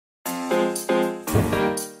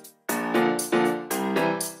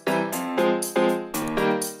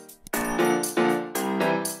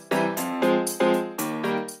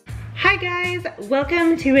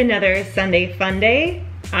Welcome to another Sunday Funday.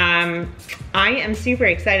 I am super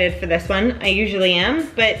excited for this one. I usually am,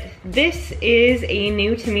 but this is a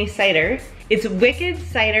new to me cider. It's Wicked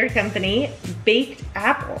Cider Company Baked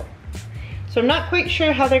Apple. So I'm not quite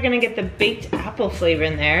sure how they're gonna get the baked apple flavor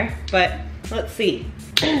in there, but let's see.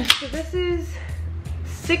 So this is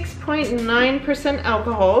 6.9%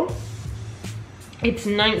 alcohol. It's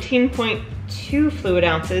 19.2 fluid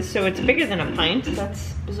ounces, so it's bigger than a pint.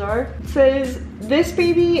 That's bizarre. It says, this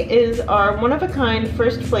baby is our one-of-a-kind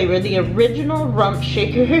first flavor, the original rump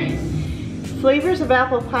shaker. Flavors of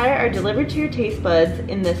apple pie are delivered to your taste buds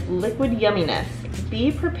in this liquid yumminess.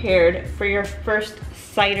 Be prepared for your first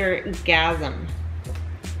cider gasm.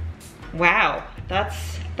 Wow,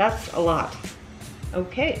 that's a lot.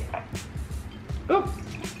 Okay. Oh,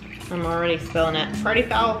 I'm already spilling it. Party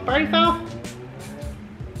foul, party foul.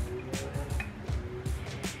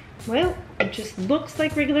 Well, it just looks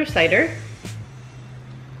like regular cider.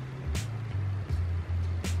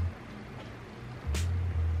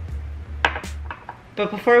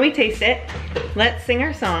 But before we taste it, let's sing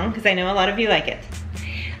our song, because I know a lot of you like it.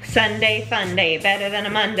 Sunday Funday, better than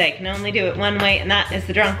a Monday, can only do it one way, and that is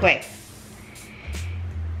the drunk way.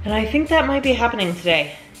 And I think that might be happening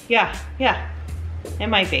today. Yeah, it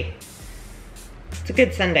might be. It's a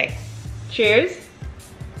good Sunday. Cheers.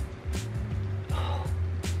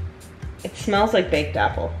 It smells like baked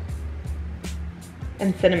apple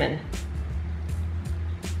and cinnamon.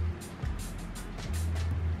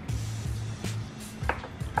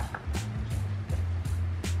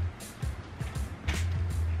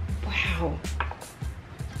 Wow.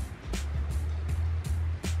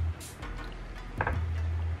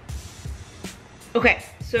 Okay,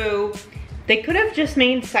 so they could have just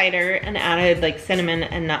made cider and added like cinnamon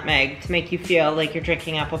and nutmeg to make you feel like you're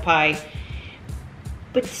drinking apple pie.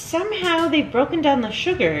 But somehow they've broken down the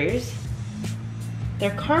sugars.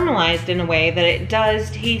 They're caramelized in a way that it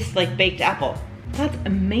does taste like baked apple. That's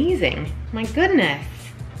amazing. My goodness.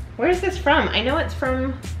 Where is this from? I know it's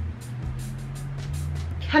from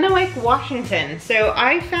Okayest, Washington. So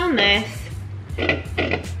I found this.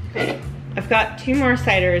 I've got 2 more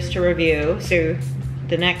ciders to review, so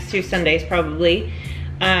the next 2 Sundays probably.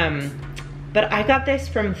 But I got this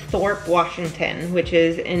from Thorpe, Washington, which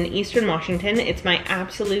is in Eastern Washington. It's my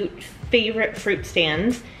absolute favorite fruit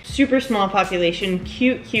stand. Super small population,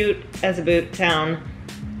 cute as a boot town.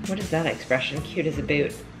 What is that expression, cute as a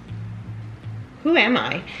boot? Who am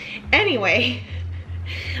I? Anyway,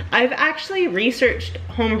 I've actually researched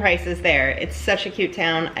home prices there. It's such a cute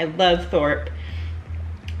town. I love Thorpe.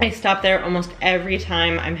 I stop there almost every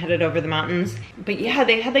time I'm headed over the mountains. But yeah,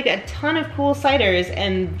 they had like a ton of cool ciders,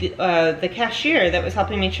 and the cashier that was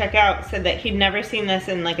helping me check out said that he'd never seen this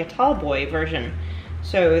in like a tall boy version.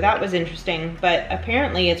 So that was interesting, but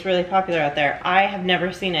apparently it's really popular out there. I have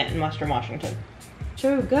never seen it in Western Washington.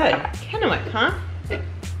 So good. Kennewick, huh?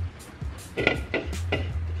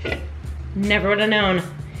 Never would have known.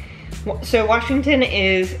 So Washington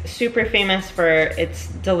is super famous for its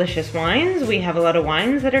delicious wines. We have a lot of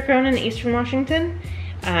wines that are grown in Eastern Washington.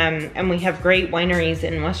 And we have great wineries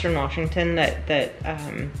in Western Washington that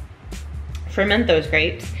ferment those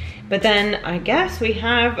grapes. But then I guess we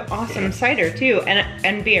have awesome cider too,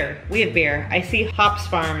 and beer. We have beer. I see hops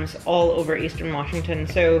farms all over Eastern Washington.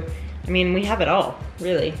 So, I mean, we have it all,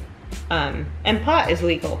 really. And pot is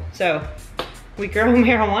legal, so we grow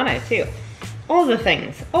marijuana too. All the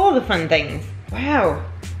things, all the fun things. Wow.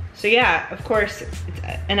 So yeah, of course, it's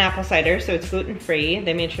an apple cider, so it's gluten-free.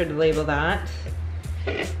 They made sure to label that.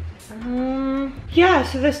 Yeah,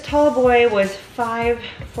 so this tall boy was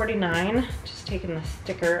 $5.49. Just taking the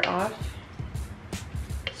sticker off.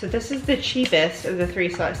 So this is the cheapest of the 3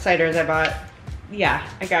 ciders I bought. Yeah,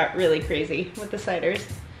 I got really crazy with the ciders.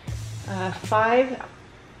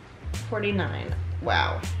 $5.49.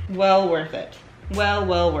 Wow. Well worth it.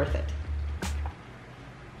 Well worth it.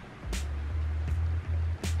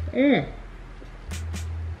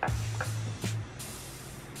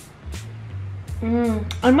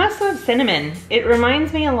 I must love cinnamon. It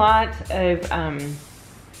reminds me a lot of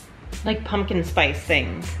like pumpkin spice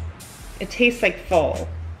things. It tastes like fall.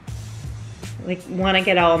 Like want to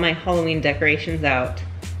get all my Halloween decorations out.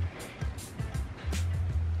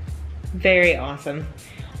 Very awesome.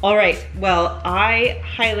 All right, well, I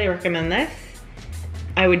highly recommend this.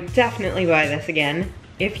 I would definitely buy this again.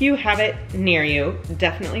 If you have it near you,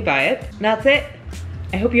 definitely buy it. That's it.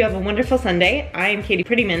 I hope you have a wonderful Sunday. I am Katie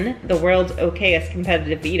Prettyman, the world's okayest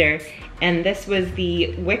competitive eater, and this was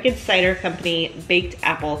the Wicked Cider Company Baked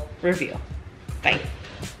Apple review. Bye.